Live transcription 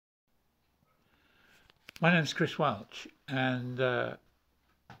My name's Chris Welch, and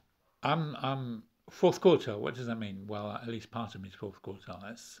I'm fourth quartile. What does that mean? Well, at least part of me is fourth quartile.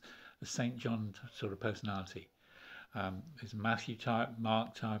 That's a Saint John sort of personality. There's Matthew type,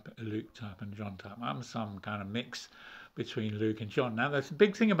 Mark type, Luke type, and John type. I'm some kind of mix between Luke and John. Now, the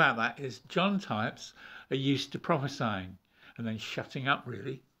big thing about that is John types are used to prophesying and then shutting up,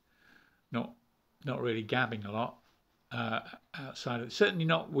 really, not not really gabbing a lot outside of, certainly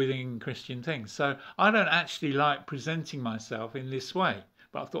not within Christian things. So I don't actually like presenting myself in this way,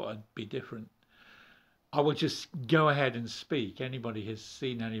 but I thought I'd be different. I would just go ahead and speak. Anybody has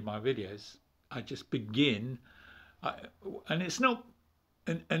seen any of my videos, I just begin, I, and it's not,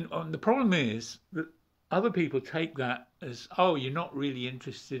 and the problem is that other people take that as, oh, you're not really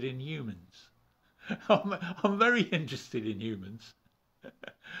interested in humans. I'm very interested in humans,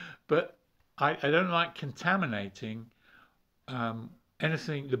 but I don't like contaminating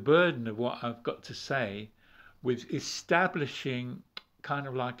anything, the burden of what I've got to say, with establishing kind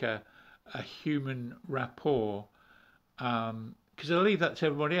of like a human rapport, because I leave that to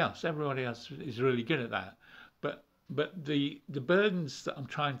everybody else. Everybody else is really good at that. But the burdens that I'm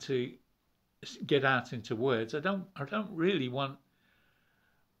trying to get out into words, I don't really want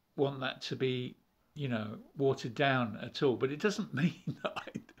that to be, watered down at all. But it doesn't mean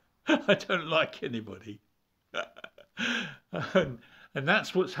that I don't like anybody. and, and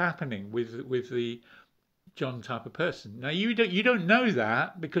that's what's happening with the John type of person. Now you don't know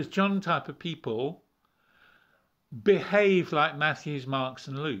that, because John type of people behave like Matthews, Marks,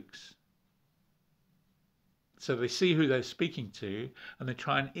 and Lukes. So they see who they're speaking to, and they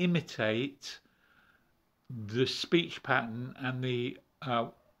try and imitate the speech pattern and the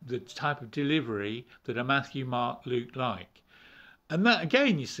type of delivery that a Matthew, Mark, Luke like. And that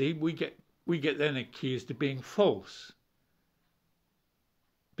again, you see, we get then accused of being false.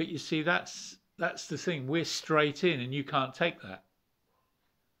 But you see, that's the thing. We're straight in, and you can't take that.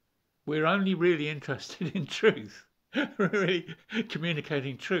 We're only really interested in truth. We're really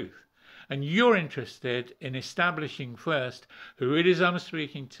communicating truth. And you're interested in establishing first who it is I'm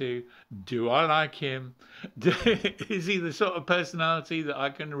speaking to. Do I like him? Is he the sort of personality that I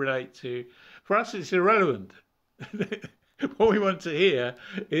can relate to? For us, it's irrelevant. What we want to hear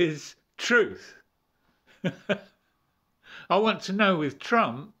is truth. I want to know with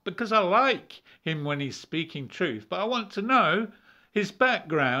Trump, because I like him when he's speaking truth, but I want to know his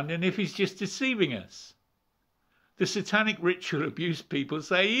background and if he's just deceiving us. The satanic ritual abuse people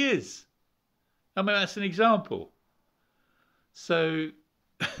say he is. I mean, that's an example. So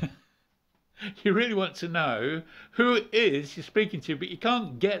you really want to know who it is you're speaking to, but you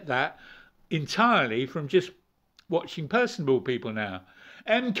can't get that entirely from just watching personable people now.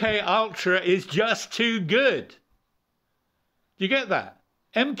 MK Ultra is just too good. Do you get that?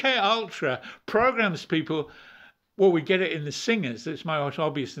 MK Ultra programs people. Well, we get it in the singers. That's most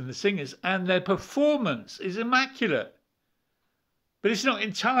obvious in the singers, and their performance is immaculate. But it's not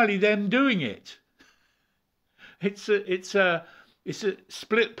entirely them doing it. It's a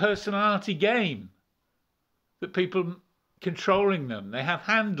split personality game that people controlling them. They have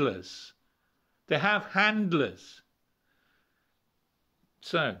handlers. They have handlers.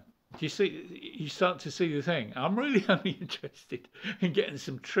 So you see, you start to see the thing. I'm really only interested in getting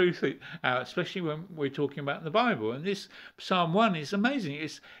some truth out, especially when we're talking about the Bible. And this Psalm 1 is amazing.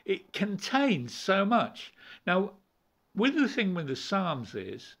 It contains so much. Now, with the thing with the Psalms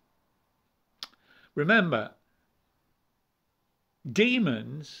is, remember,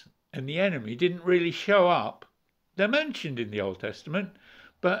 demons and the enemy didn't really show up. They're mentioned in the Old Testament,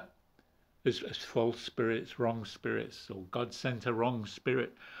 but as false spirits, wrong spirits, or God sent a wrong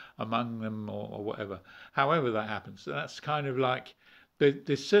spirit among them, or whatever. However that happens, so that's kind of like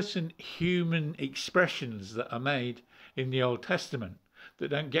there's certain human expressions that are made in the Old Testament that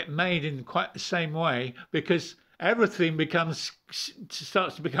don't get made in quite the same way, because everything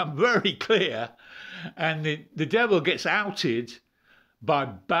starts to become very clear, and the devil gets outed by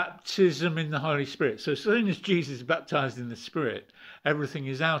baptism in the Holy Spirit. So as soon as Jesus is baptized in the Spirit, everything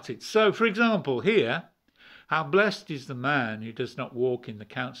is outed. So, for example, here, how blessed is the man who does not walk in the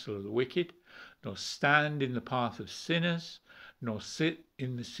counsel of the wicked, nor stand in the path of sinners, nor sit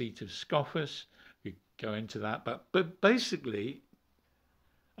in the seat of scoffers. We go into that, but basically,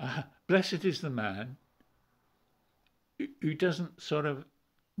 blessed is the man who doesn't sort of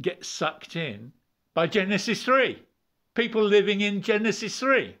get sucked in by Genesis 3. People living in Genesis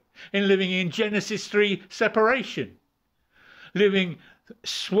 3, and living in Genesis 3 separation, living,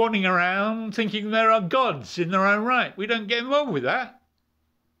 swanning around, thinking there are gods in their own right. We don't get involved with that.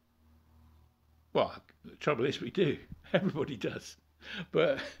 Well, the trouble is we do. Everybody does.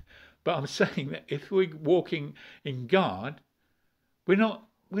 But But I'm saying that if we're walking in God, we're not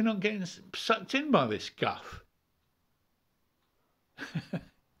getting sucked in by this guff.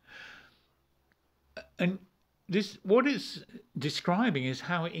 And this, what it's describing is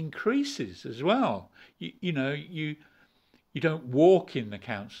how it increases as well. You don't walk in the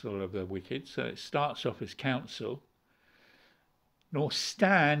counsel of the wicked, so it starts off as counsel, nor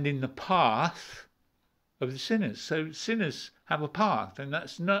stand in the path of the sinners. So sinners have a path, and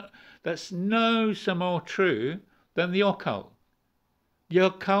that's no so more true than the occult. The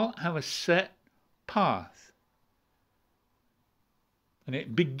occult have a set path, and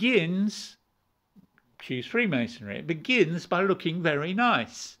it begins, choose Freemasonry, it begins by looking very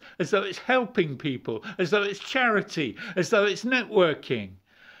nice, as though it's helping people, as though it's charity, as though it's networking,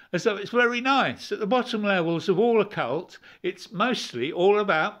 as though it's very nice. At the bottom levels of all occult, it's mostly all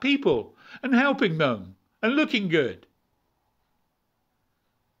about people and helping them and looking good.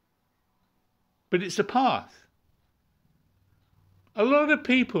 But it's a path. A lot of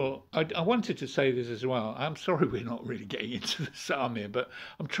people, I wanted to say this as well, I'm sorry we're not really getting into the psalm here, but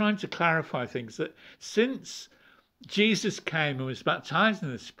I'm trying to clarify things, that since Jesus came and was baptized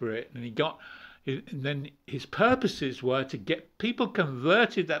in the Spirit, and then his purposes were to get people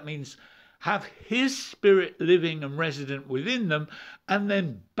converted, that means have his Spirit living and resident within them, and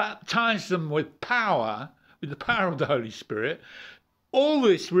then baptize them with the power of the Holy Spirit. All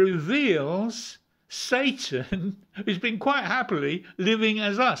this reveals Satan, who's been quite happily living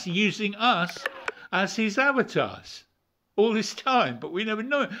as us, using us as his avatars all this time, but we never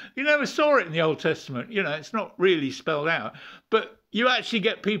know it. You never saw it in the Old Testament. It's not really spelled out, but you actually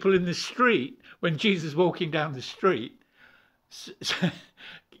get people in the street when Jesus is walking down the street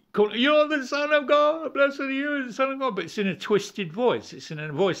calling, "You're the Son of God, blessed are you, the Son of God," but it's in a twisted voice. It's in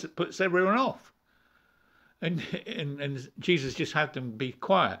a voice that puts everyone off, and Jesus just had them be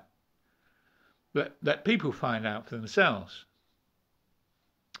quiet. Let people find out for themselves.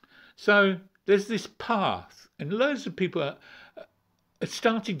 So there's this path, and loads of people are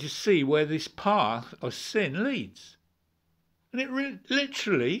starting to see where this path of sin leads. And it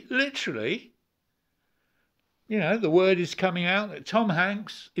literally, the word is coming out that Tom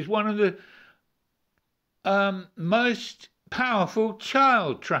Hanks is one of the most powerful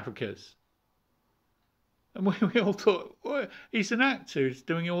child traffickers. And we all thought, well, he's an actor who's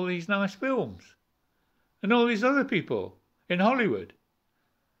doing all these nice films. And all these other people in Hollywood.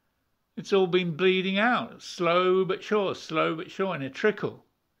 It's all been bleeding out, slow but sure, in a trickle.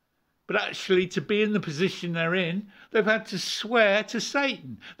 But actually, to be in the position they're in, they've had to swear to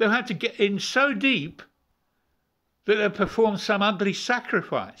Satan. They've had to get in so deep that they've performed some ugly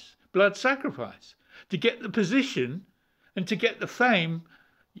sacrifice, blood sacrifice, to get the position and to get the fame.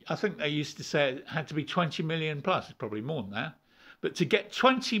 I think they used to say it had to be 20 million plus, it's probably more than that. But to get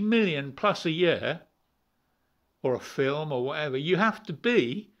 20 million plus a year, or a film or whatever, you have to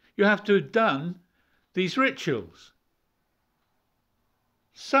have done these rituals.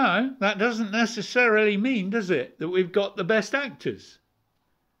 So that doesn't necessarily mean, does it, that we've got the best actors.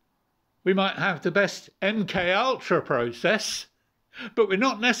 We might have the best MK Ultra process, but we've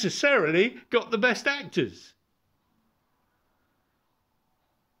not necessarily got the best actors.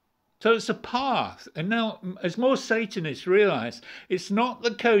 So it's a path. And now, as more Satanists realise, it's not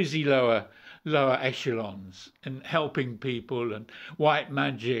the cosy lower echelons and helping people and white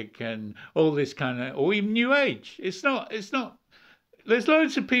magic and all this kind of, or even New Age. It's not. There's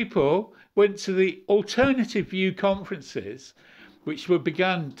loads of people went to the alternative view conferences, which were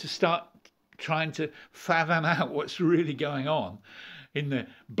begun to start trying to fathom out what's really going on in the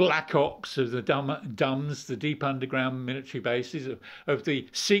black ops of the DUMBs, the deep underground military bases, of the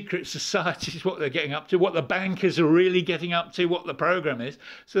secret societies, what they're getting up to, what the bankers are really getting up to, what the program is.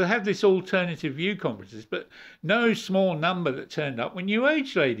 So they have this alternative view conferences, but no small number that turned up were New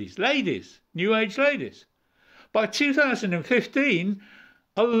Age ladies, New Age ladies. By 2015,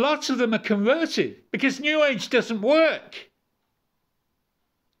 a lot of them are converted because New Age doesn't work.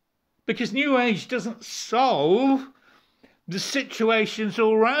 Because New Age doesn't solve the situations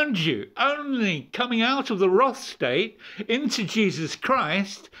all around you. Only coming out of the wrath state into Jesus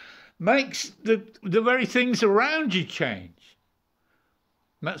Christ makes the very things around you change.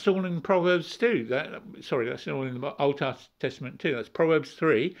 And that's all in Proverbs 2. That's all in the Old Testament too. That's Proverbs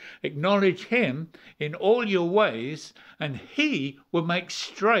 3. Acknowledge him in all your ways, and he will make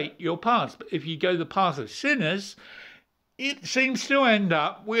straight your paths. But if you go the path of sinners, it seems to end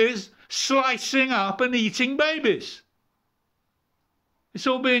up with slicing up and eating babies. It's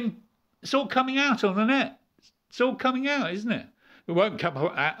all coming out on the net. It's all coming out, isn't it? It won't come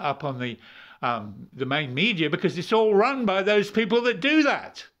up on the main media because it's all run by those people that do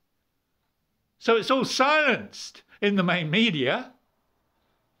that. So it's all silenced in the main media.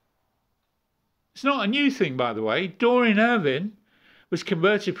 It's not a new thing, by the way. Doreen Irvine was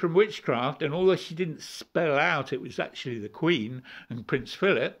converted from witchcraft, and although she didn't spell out it was actually the Queen and Prince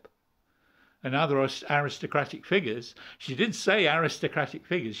Philip and other aristocratic figures, she did say aristocratic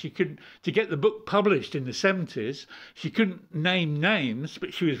figures. She couldn't, to get the book published in the 70s, she couldn't name names,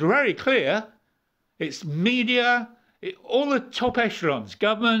 but she was very clear. It's media, all the top echelons,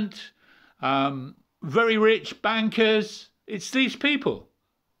 government, very rich bankers, it's these people.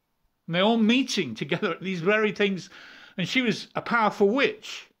 And they're all meeting together at these very things. And she was a powerful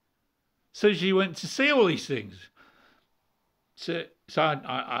witch. So she went to see all these things. So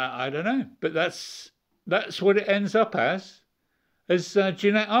I don't know. But that's what it ends up as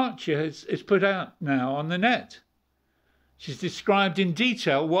Jeanette Archer has put out now on the net. She's described in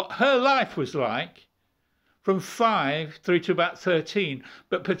detail what her life was like from 5 through to about 13,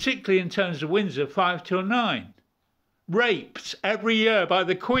 but particularly in terms of Windsor, 5 till 9. Raped every year by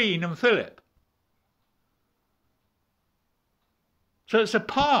the Queen and Philip. So it's a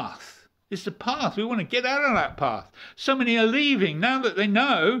path. It's a path. We want to get out of that path. So many are leaving now that they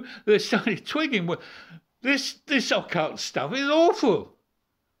know, they're starting twigging. Well, this occult stuff is awful.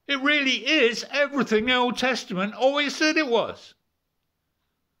 It really is everything the Old Testament always said it was.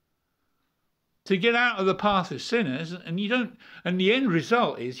 To get out of the path of sinners, and the end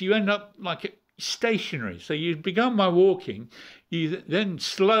result is you end up like stationary. So you've begun by walking, you then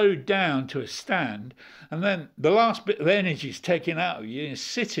slowed down to a stand, and then the last bit of energy is taken out of you. You're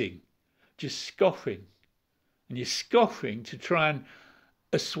sitting, just scoffing, and you're scoffing to try and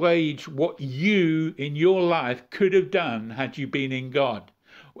assuage what you in your life could have done had you been in God.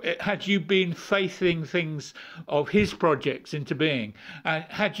 Had you been faithing things of his projects into being,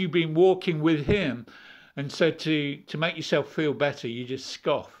 had you been walking with him, and so to make yourself feel better, you just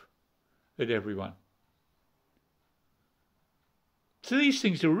scoff at everyone. So these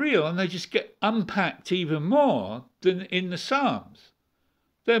things are real, and they just get unpacked even more than in the Psalms.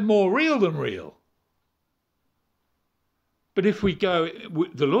 They're more real than real. But if we go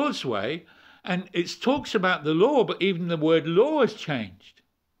the Lord's way, and it talks about the law, but even the word law has changed.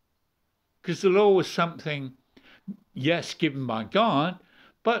 Because the law was something, yes, given by God,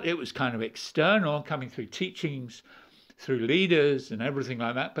 but it was kind of external, coming through teachings, through leaders and everything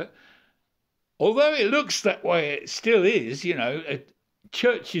like that. But although it looks that way, it still is,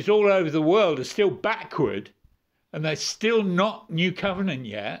 churches all over the world are still backward and they're still not New Covenant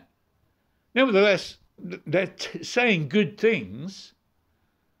yet. Nevertheless, they're saying good things.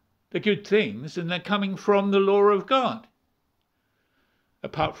 They're good things, and they're coming from the law of God.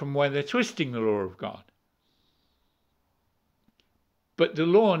 Apart from where they're twisting the law of God. But the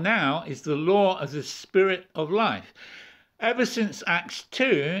law now is the law of the Spirit of life. Ever since Acts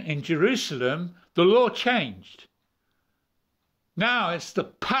 2 in Jerusalem, the law changed. Now it's the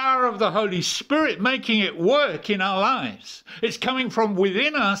power of the Holy Spirit making it work in our lives. It's coming from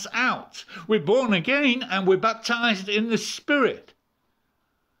within us out. We're born again and we're baptized in the Spirit.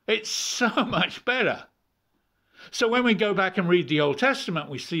 It's so much better. So when we go back and read the Old Testament,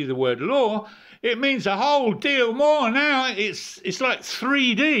 we see the word law. It means a whole deal more now. It's like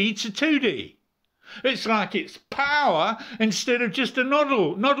 3D to 2D. It's like it's power instead of just a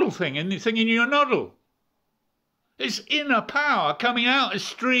noddle thing, and the thing in your noddle. It's inner power coming out as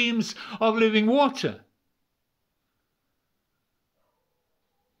streams of living water.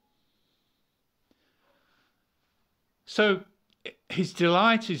 So his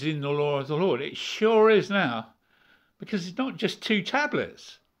delight is in the law of the Lord. It sure is now. Because it's not just 2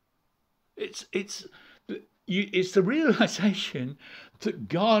 tablets. It's the realization that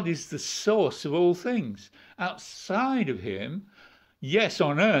God is the source of all things. Outside of him, yes,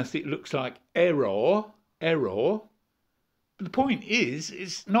 on earth it looks like error. But the point is,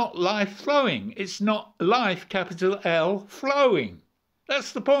 it's not life flowing. It's not life, capital L, flowing.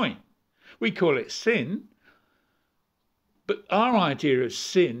 That's the point. We call it sin. But our idea of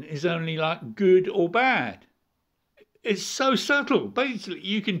sin is only like good or bad. It's so subtle. Basically,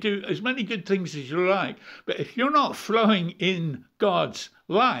 you can do as many good things as you like, but if you're not flowing in God's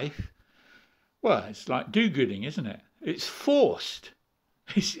life, well, it's like do-gooding, isn't it? It's forced.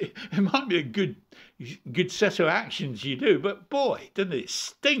 It might be a good set of actions you do, but boy, doesn't it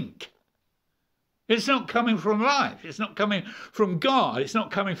stink. It's not coming from life. It's not coming from God. It's not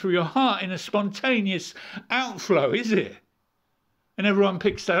coming from your heart in a spontaneous outflow, is it? And everyone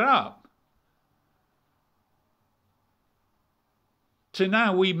picks that up. So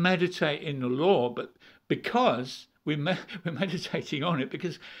now we meditate in the law, but because we're meditating on it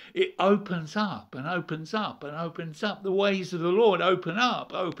because it opens up and opens up and opens up. The ways of the Lord open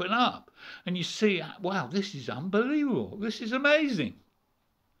up, and you see, wow, this is unbelievable. This is amazing.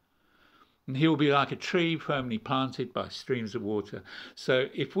 And he will be like a tree firmly planted by streams of water. So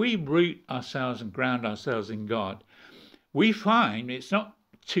if we root ourselves and ground ourselves in God, we find it's not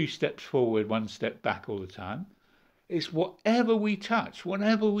 2 steps forward, 1 step back all the time. It's whatever we touch,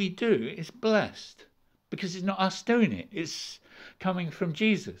 whatever we do, is blessed. Because it's not us doing it. It's coming from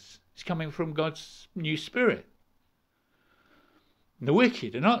Jesus. It's coming from God's new Spirit. And the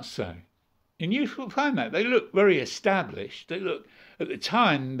wicked are not so. And you find that. They look very established. They look, at the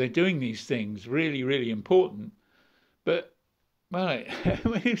time, they're doing these things really, really important. But, well,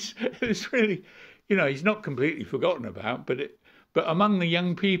 it was really, he's not completely forgotten about. But among the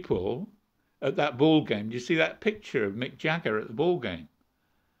young people at that ball game, do you see that picture of Mick Jagger at the ball game?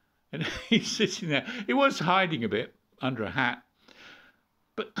 And he's sitting there. He was hiding a bit under a hat.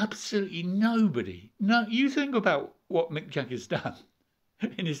 But absolutely nobody. No, you think about what Mick Jagger's done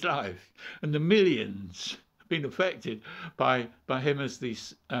in his life, and the millions have been affected by him as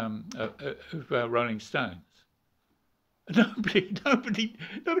these Rolling Stones. Nobody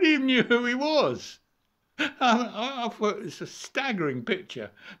even knew who he was. I thought it's a staggering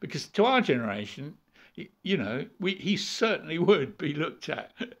picture, because to our generation, he certainly would be looked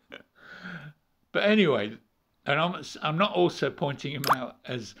at. But anyway, and I'm not also pointing him out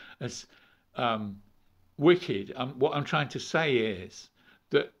as wicked. What I'm trying to say is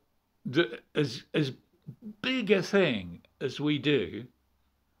that as big a thing as we do,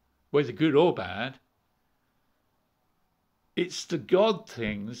 whether good or bad, it's the God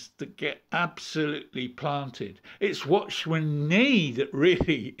things that get absolutely planted. It's Watchman Nee that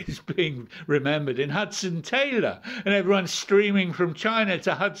really is being remembered in Hudson Taylor, and everyone's streaming from China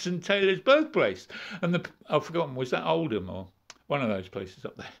to Hudson Taylor's birthplace. And I've forgotten, was that Oldham or one of those places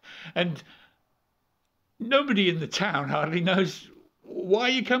up there? And nobody in the town hardly knows, why are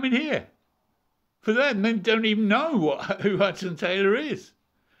you coming here? For them, they don't even know who Hudson Taylor is.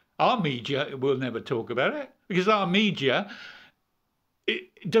 Our media will never talk about it, because our media,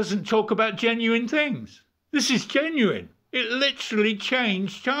 it doesn't talk about genuine things. This is genuine. It literally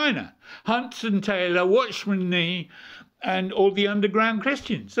changed China. Hudson Taylor, Watchman Nee, and all the underground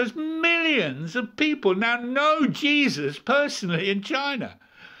Christians. There's millions of people now know Jesus personally in China,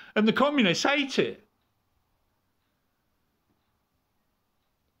 and the communists hate it.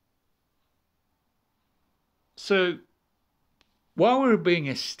 So while we're being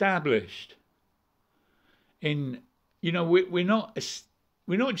established in, we're not just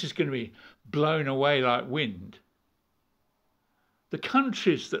going to be blown away like wind. The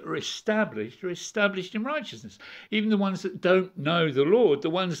countries that are established in righteousness. Even the ones that don't know the Lord, the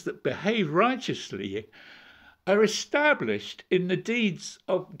ones that behave righteously, are established in the deeds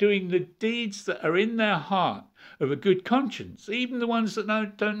of doing the deeds that are in their heart of a good conscience. Even the ones that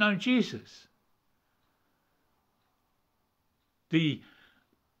don't know Jesus. The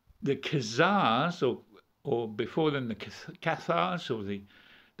Khazars, or before them the Cathars,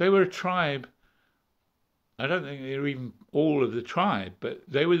 they were a tribe. I don't think they were even all of the tribe, but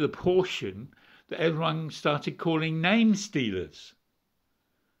they were the portion that everyone started calling name stealers.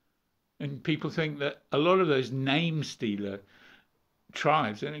 And people think that a lot of those name stealer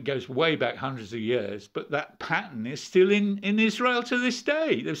tribes, and it goes way back hundreds of years, but that pattern is still in Israel to this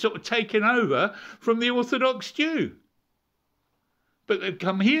day. They've sort of taken over from the Orthodox Jew. But they've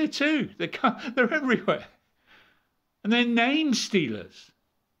come here too. They're everywhere. And they're name stealers.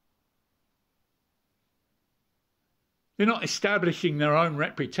 They're not establishing their own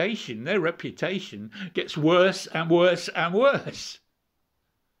reputation. Their reputation gets worse and worse and worse.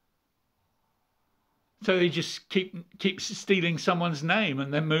 So they just keep stealing someone's name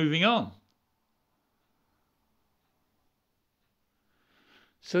and then moving on.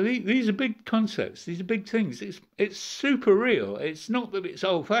 So these are big concepts. These are big things. It's super real. It's not that it's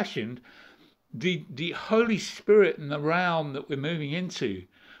old-fashioned. The Holy Spirit and the realm that we're moving into,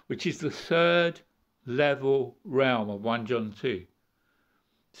 which is the third level realm of 1 John 2.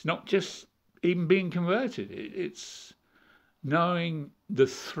 It's not just even being converted. It's knowing the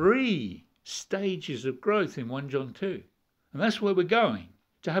 3 stages of growth in 1 John 2. And that's where we're going,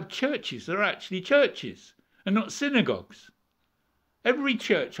 to have churches that are actually churches and not synagogues. Every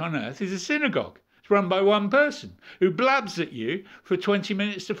church on earth is a synagogue. It's run by one person who blabs at you for 20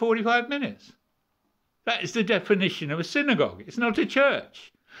 minutes to 45 minutes. That is the definition of a synagogue. It's not a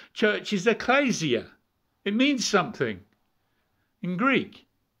church. Church is ecclesia. It means something in Greek.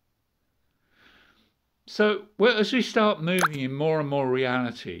 So as we start moving in more and more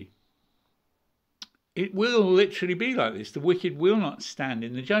reality, it will literally be like this. The wicked will not stand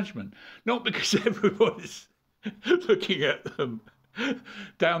in the judgment. Not because everybody's looking at them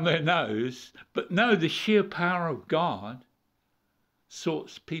down their nose, but no, the sheer power of God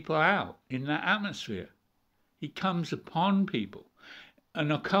sorts people out in that atmosphere. He comes upon people.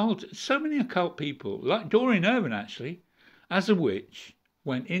 So many occult people, like Doreen Irvin actually, as a witch,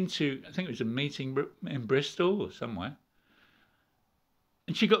 went into, I think it was a meeting in Bristol or somewhere,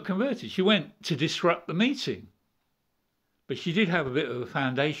 and she got converted. She went to disrupt the meeting. But she did have a bit of a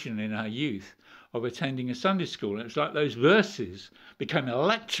foundation in her youth of attending a Sunday school. And it was like those verses became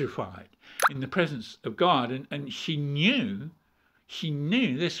electrified in the presence of God. And she knew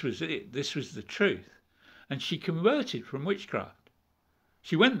this was it. This was the truth. And she converted from witchcraft.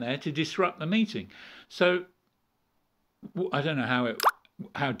 She went there to disrupt the meeting. So I don't know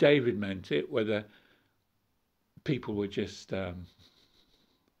how David meant it, whether people were just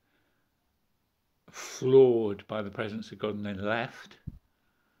floored by the presence of God and then left.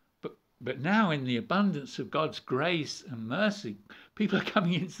 But now, in the abundance of God's grace and mercy, people are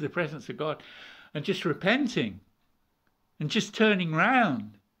coming into the presence of God and just repenting and just turning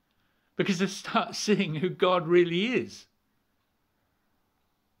round because they start seeing who God really is.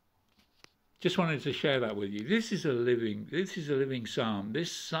 Just wanted to share that with you. This is a living psalm.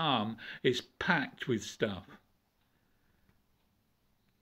 This psalm is packed with stuff.